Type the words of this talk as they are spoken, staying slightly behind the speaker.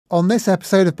On this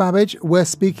episode of Babbage, we're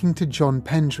speaking to John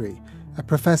Pendry, a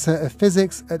professor of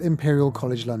physics at Imperial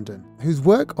College London, whose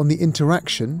work on the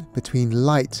interaction between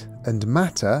light and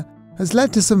matter has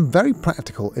led to some very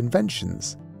practical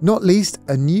inventions, not least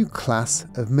a new class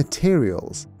of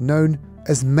materials known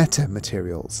as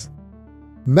metamaterials.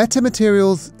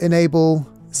 Metamaterials enable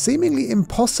seemingly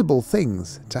impossible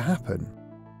things to happen.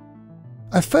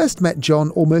 I first met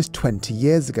John almost 20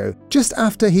 years ago, just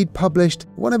after he'd published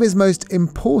one of his most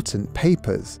important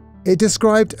papers. It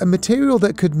described a material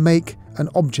that could make an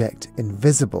object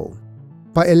invisible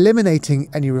by eliminating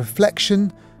any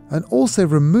reflection and also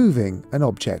removing an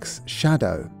object's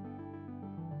shadow.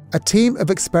 A team of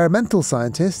experimental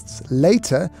scientists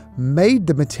later made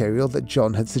the material that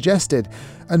John had suggested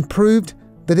and proved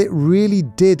that it really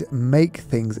did make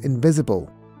things invisible,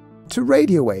 to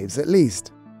radio waves at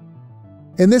least.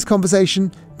 In this conversation,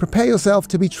 prepare yourself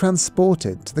to be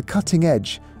transported to the cutting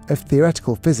edge of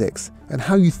theoretical physics and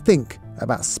how you think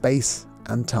about space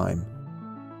and time.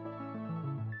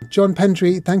 John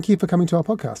Pendry, thank you for coming to our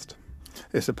podcast.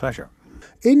 It's a pleasure.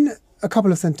 In a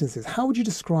couple of sentences, how would you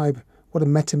describe what a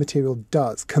metamaterial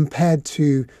does compared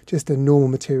to just a normal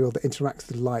material that interacts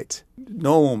with light?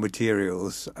 Normal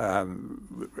materials,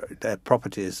 their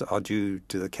properties are due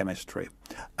to the chemistry.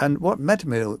 And what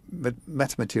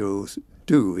metamaterials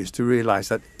do is to realize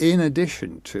that in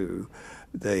addition to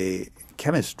the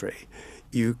chemistry,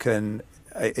 you can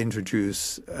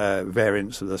introduce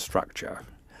variants of the structure.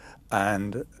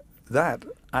 And that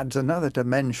adds another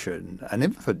dimension, an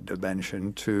infinite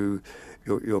dimension, to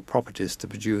your properties to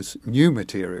produce new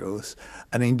materials,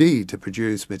 and indeed to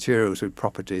produce materials with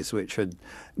properties which had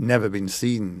never been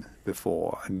seen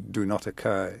before and do not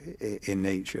occur in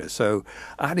nature. So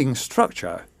adding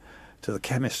structure to the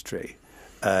chemistry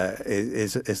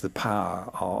is the power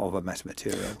of a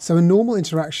metamaterial. So a normal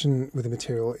interaction with a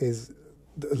material is,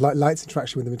 light's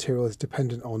interaction with the material is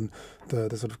dependent on the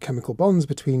sort of chemical bonds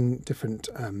between different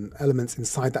elements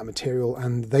inside that material,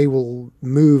 and they will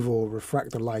move or refract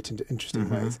the light into interesting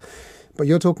ways. But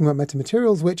you're talking about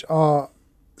metamaterials which are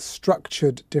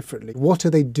structured differently. What are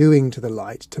they doing to the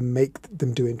light to make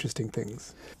them do interesting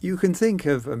things? You can think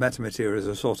of a metamaterial as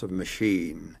a sort of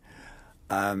machine.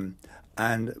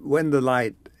 And when the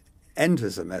light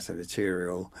enters a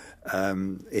metamaterial,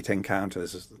 it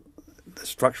encounters the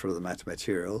structure of the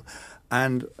metamaterial,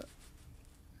 and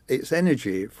its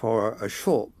energy for a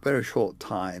very short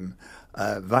time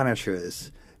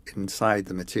vanishes inside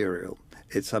the material.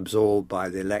 It's absorbed by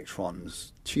the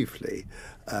electrons chiefly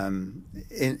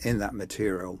in that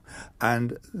material,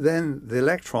 and then the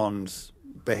electrons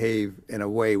behave in a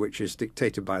way which is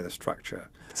dictated by the structure.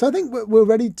 So I think we're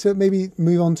ready to maybe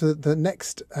move on to the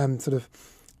next sort of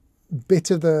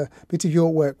bit of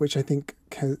your work, which I think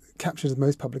captures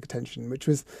most public attention, which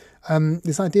was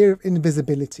this idea of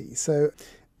invisibility. So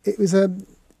it was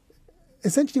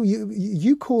essentially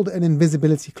you called it an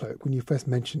invisibility cloak when you first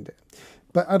mentioned it,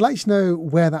 but I'd like to know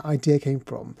where that idea came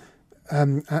from,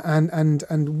 and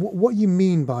what you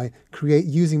mean by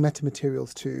using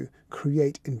metamaterials to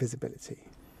create invisibility.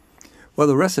 Well,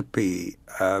 the recipe,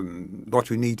 what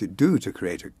we need to do to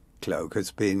create a cloak has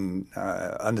been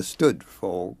understood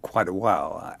for quite a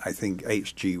while. I think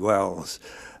H.G. Wells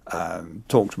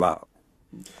talked about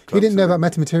cloaks. He didn't know about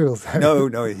metamaterials, though.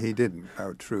 No, he didn't.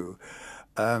 Oh, true.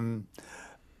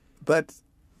 But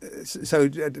so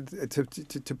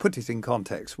to put it in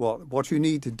context, what you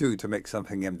need to do to make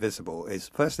something invisible is,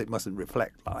 first, it mustn't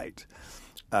reflect light.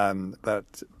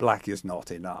 But black is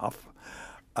not enough,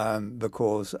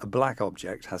 because a black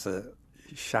object has a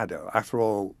shadow. After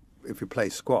all, if you play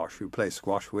squash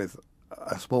with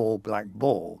a small black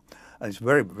ball, and it's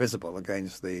very visible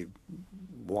against the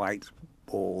white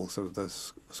balls of the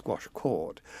squash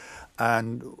court.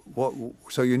 And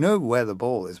so you know where the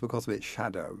ball is because of its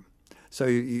shadow. So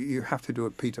you have to do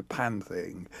a Peter Pan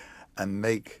thing and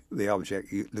make the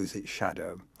object lose its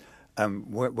shadow.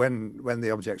 When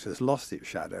the object has lost its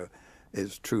shadow,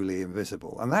 it's truly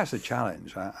invisible. And that's a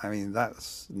challenge. I mean,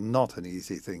 that's not an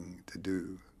easy thing to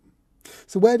do.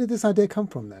 So where did this idea come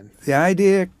from then? The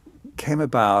idea came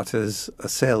about as a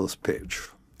sales pitch.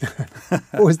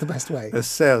 Always the best way. A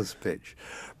sales pitch,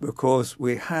 because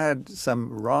we had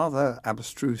some rather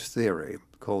abstruse theory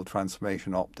called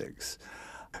transformation optics.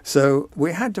 So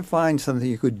we had to find something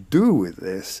you could do with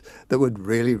this that would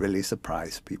really, really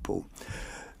surprise people.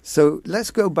 So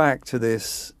let's go back to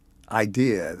this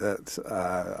idea that,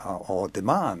 or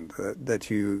demand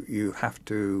that you have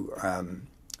to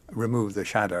remove the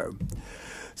shadow.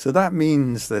 So that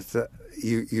means that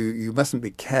you mustn't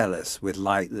be careless with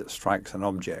light that strikes an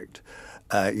object.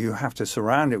 You have to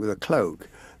surround it with a cloak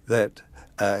that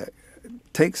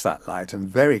takes that light and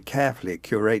very carefully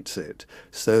curates it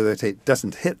so that it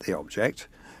doesn't hit the object,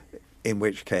 in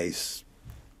which case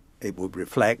it would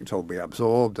reflect or be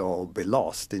absorbed or be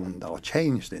lost or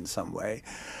changed in some way.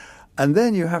 And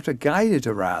then you have to guide it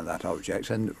around that object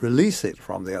and release it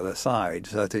from the other side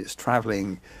so that it's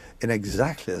traveling in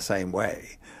exactly the same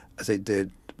way as it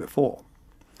did before.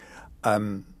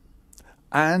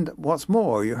 And what's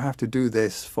more, you have to do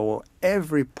this for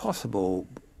every possible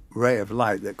ray of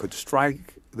light that could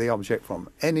strike the object from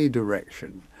any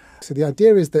direction. So the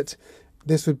idea is that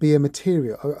this would be a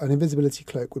material, an invisibility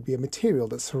cloak would be a material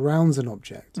that surrounds an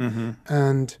object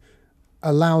and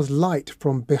allows light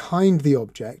from behind the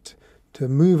object to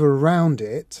move around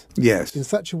it in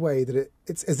such a way that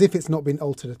it's as if it's not been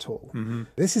altered at all.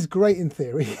 This is great in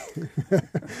theory.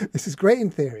 This is great in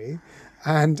theory.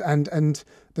 And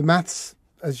the maths,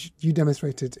 as you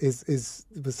demonstrated,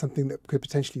 was something that could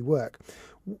potentially work.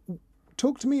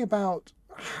 Talk to me about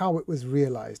how it was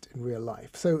realised in real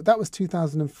life. So that was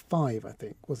 2005, I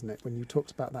think, wasn't it, when you talked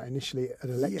about that initially at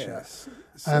a lecture? Yes.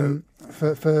 So,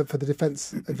 for the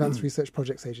Defence Advanced Research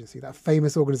Projects Agency, that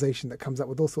famous organisation that comes up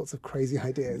with all sorts of crazy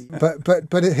ideas.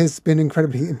 But it has been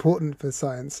incredibly important for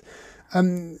science.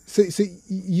 So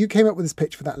you came up with this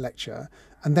pitch for that lecture,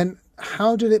 and then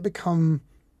how did an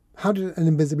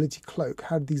invisibility cloak,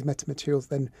 how did these metamaterials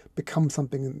then become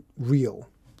something real?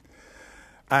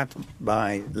 At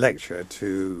my lecture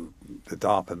to the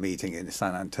DARPA meeting in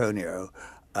San Antonio,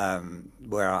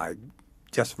 where I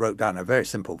just wrote down a very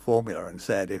simple formula and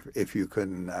said, if you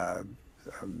can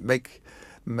make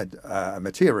a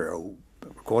material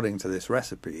according to this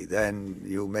recipe, then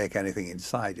you'll make anything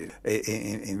inside it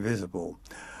invisible.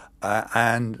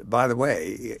 And by the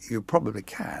way, you probably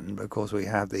can, because we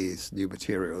have these new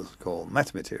materials called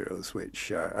metamaterials, which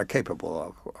are capable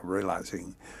of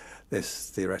realizing this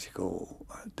theoretical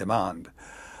demand.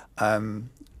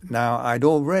 Now, I'd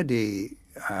already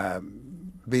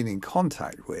been in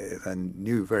contact with and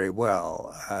knew very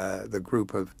well the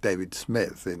group of David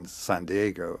Smith in San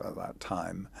Diego at that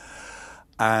time.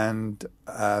 And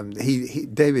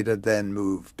David had then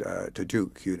moved to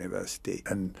Duke University,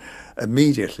 and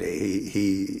immediately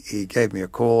he gave me a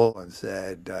call and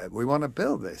said, "We want to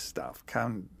build this stuff.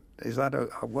 Is that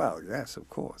well? Yes, of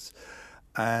course."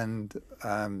 And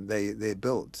they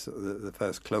built the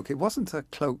first cloak. It wasn't a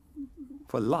cloak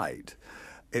for light;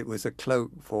 it was a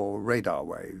cloak for radar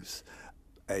waves.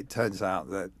 It turns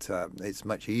out that it's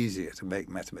much easier to make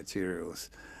metamaterials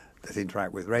that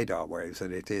interact with radar waves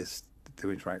than it is to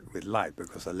interact with light,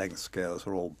 because the length scales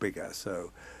are all bigger,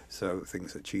 so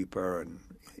things are cheaper and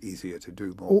easier to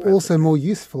do more. Also more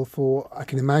useful for, I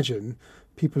can imagine,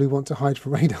 people who want to hide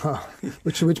from radar,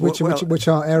 which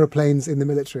are aeroplanes in the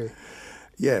military.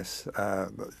 Yes,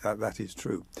 that is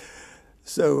true.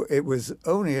 So it was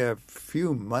only a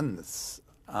few months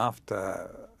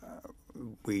after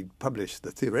we published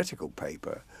the theoretical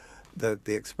paper that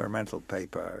the experimental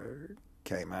paper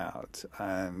came out,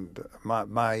 and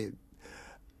my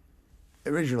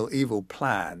original evil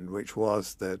plan, which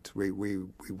was that we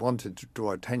wanted to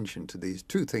draw attention to these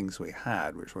two things we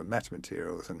had, which were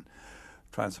metamaterials and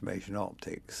transformation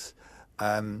optics.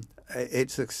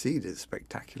 It succeeded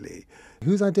spectacularly.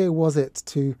 Whose idea was it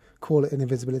to call it an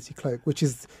invisibility cloak, which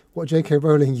is what J.K.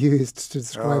 Rowling used to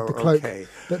describe the cloak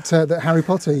that Harry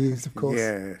Potter used, of course?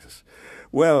 Yes.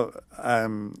 Well,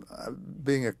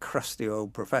 being a crusty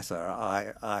old professor,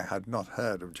 I had not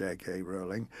heard of J.K.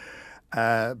 Rowling.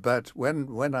 But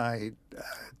when I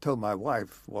told my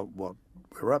wife what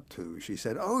we're up to, she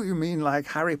said, "Oh, you mean like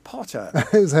Harry Potter?"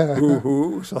 It was her.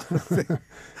 Hoo-hoo, sort of thing.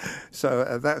 So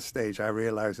at that stage, I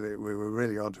realized that we were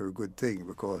really onto a good thing,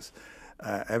 because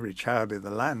every child in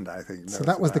the land, I think, knows. So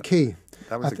that was the key.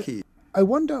 That was the key. I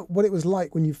wonder what it was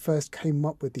like when you first came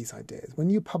up with these ideas, when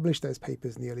you published those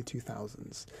papers in the early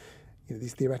 2000s,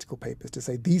 these theoretical papers, to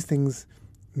say these things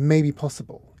may be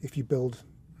possible if you build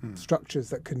structures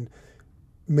that can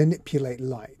manipulate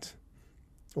light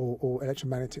or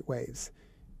electromagnetic waves.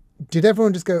 Did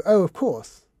everyone just go, "Oh, of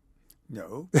course"?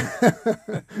 No.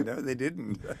 No, they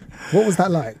didn't. What was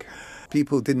that like?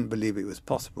 People didn't believe it was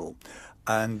possible.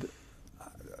 And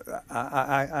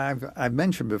I've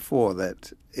mentioned before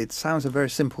that it sounds a very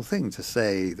simple thing to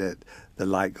say that the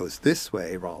light goes this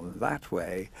way rather than that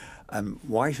way. And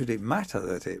why should it matter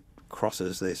that it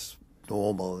crosses this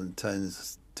normal and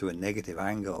turns to a negative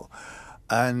angle?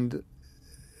 And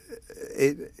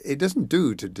it doesn't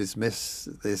do to dismiss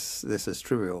this as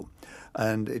trivial.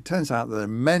 And it turns out there are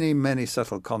many, many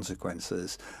subtle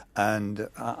consequences. And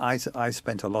I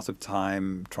spent a lot of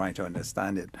time trying to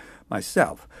understand it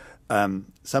myself.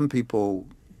 Some people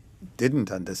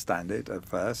didn't understand it at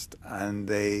first, and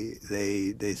they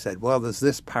said, well, there's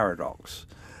this paradox.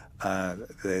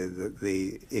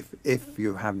 If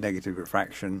you have negative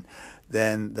refraction,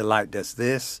 then the light does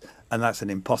this, and that's an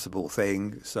impossible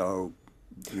thing, so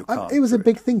you can't. It was a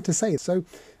big thing to say. So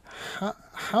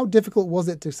how difficult was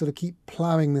it to sort of keep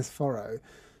ploughing this furrow,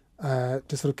 to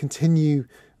sort of continue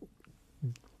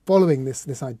following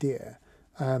this idea?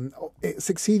 It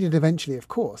succeeded eventually, of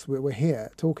course. We're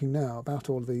here talking now about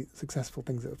all the successful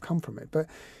things that have come from it. But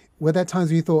were there times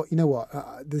when you thought, you know what,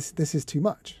 this is too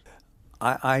much?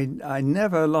 I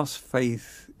never lost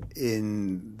faith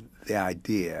in the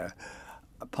idea,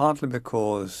 partly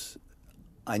because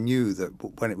I knew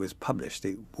that when it was published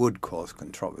it would cause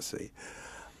controversy.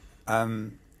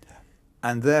 And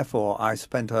therefore I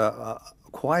spent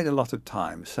quite a lot of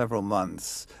time, several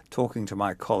months, talking to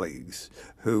my colleagues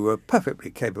who were perfectly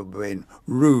capable of being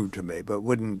rude to me but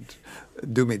wouldn't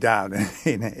do me down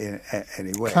in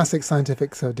any way. Classic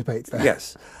scientific debates there.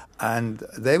 Yes. And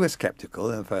they were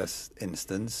sceptical in the first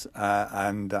instance,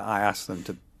 and I asked them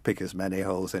to pick as many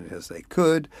holes in it as they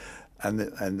could, and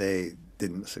they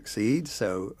didn't succeed.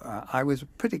 So I was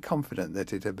pretty confident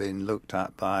that it had been looked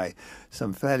at by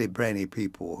some fairly brainy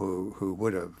people who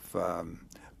would have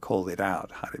called it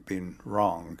out had it been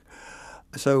wrong.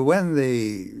 So when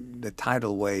the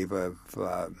tidal wave of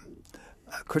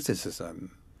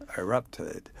criticism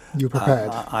erupted, you were prepared.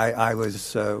 I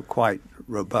was quite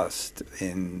robust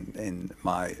in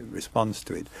my response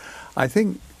to it. I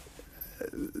think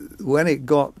when it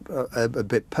got a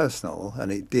bit personal,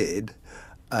 and it did,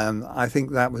 I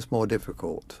think that was more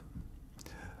difficult.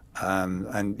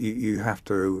 And you have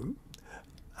to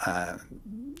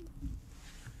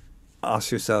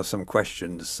ask yourself some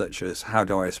questions such as, how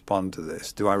do I respond to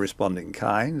this? Do I respond in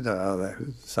kind? Are there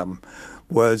some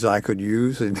words I could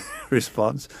use in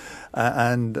response?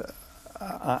 And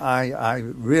I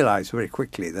realized very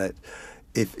quickly that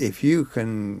if you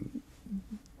can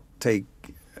take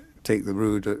the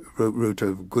route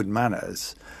of good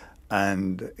manners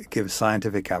and give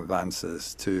scientific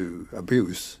advances to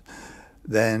abuse,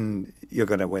 then you're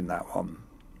going to win that one.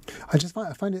 I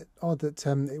find it odd that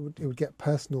it would get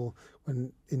personal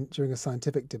during a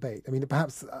scientific debate. I mean,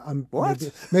 perhaps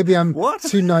maybe I'm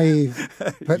too naive,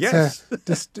 but yes.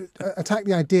 Just attack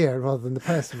the idea rather than the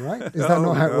person, right? Is that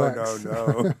not how it works?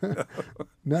 No.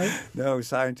 No? No,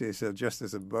 scientists are just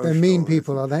as emotional. They're mean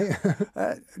people, are they?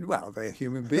 Well, they're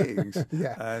human beings.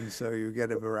 Yeah. And so you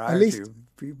get a variety of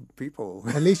people.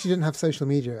 At least you didn't have social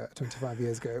media 25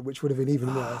 years ago, which would have been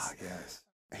even worse. Yes.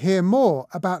 Hear more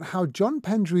about how John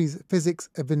Pendry's physics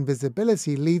of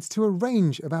invisibility leads to a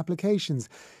range of applications,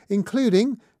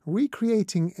 including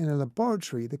recreating in a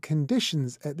laboratory the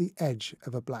conditions at the edge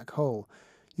of a black hole.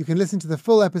 You can listen to the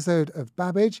full episode of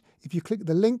Babbage if you click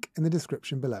the link in the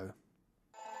description below.